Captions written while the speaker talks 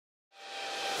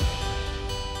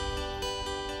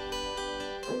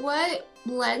What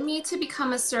led me to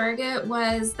become a surrogate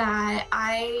was that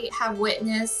I have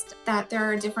witnessed that there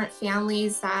are different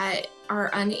families that are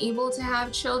unable to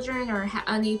have children or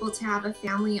unable to have a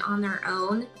family on their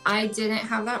own. I didn't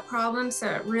have that problem, so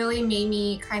it really made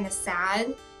me kind of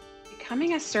sad.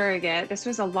 Becoming a surrogate, this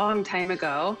was a long time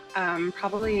ago,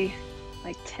 probably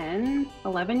like 10,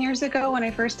 11 years ago when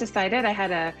I first decided. I had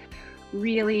a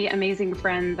really amazing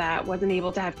friend that wasn't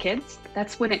able to have kids.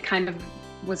 That's when it kind of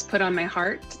was put on my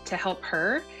heart to help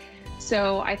her.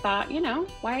 So I thought,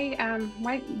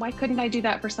 why couldn't I do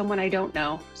that for someone I don't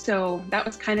know? So that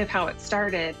was kind of how it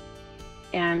started.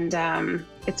 And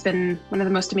it's been one of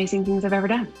the most amazing things I've ever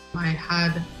done. I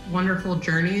had wonderful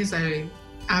journeys. I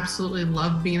absolutely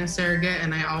love being a surrogate,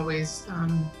 and I always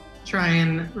try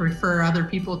and refer other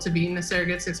people to being the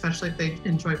surrogates, especially if they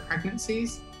enjoy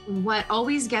pregnancies. What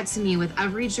always gets me with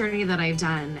every journey that I've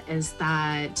done is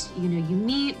that, you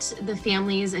meet the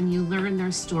families and you learn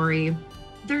their story.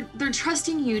 They're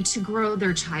trusting you to grow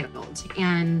their child.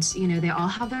 And, they all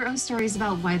have their own stories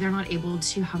about why they're not able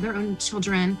to have their own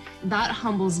children. That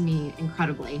humbles me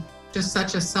incredibly. Just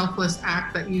such a selfless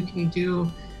act that you can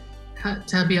do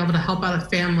to be able to help out a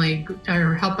family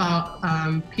or help out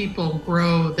people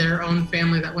grow their own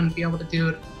family that wouldn't be able to do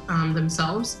it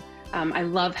themselves. I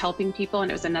love helping people, and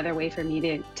it was another way for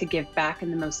me to give back in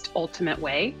the most ultimate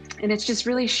way. And it's just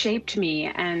really shaped me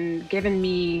and given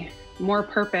me more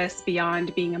purpose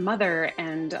beyond being a mother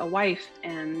and a wife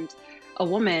and a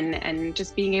woman, and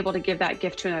just being able to give that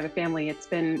gift to another family. It's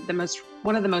been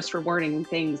one of the most rewarding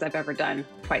things I've ever done,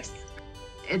 twice.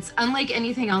 It's unlike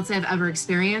anything else I've ever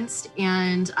experienced,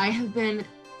 and I have been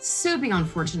so beyond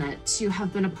fortunate to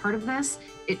have been a part of this.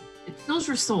 It fills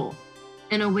your soul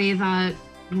in a way that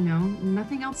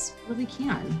nothing else really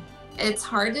can. It's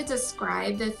hard to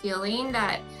describe the feeling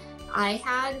that I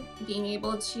had being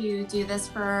able to do this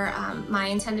for my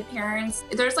intended parents.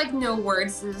 There's like no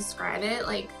words to describe it.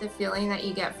 Like the feeling that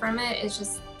you get from it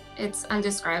is it's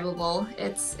undescribable.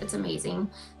 It's amazing.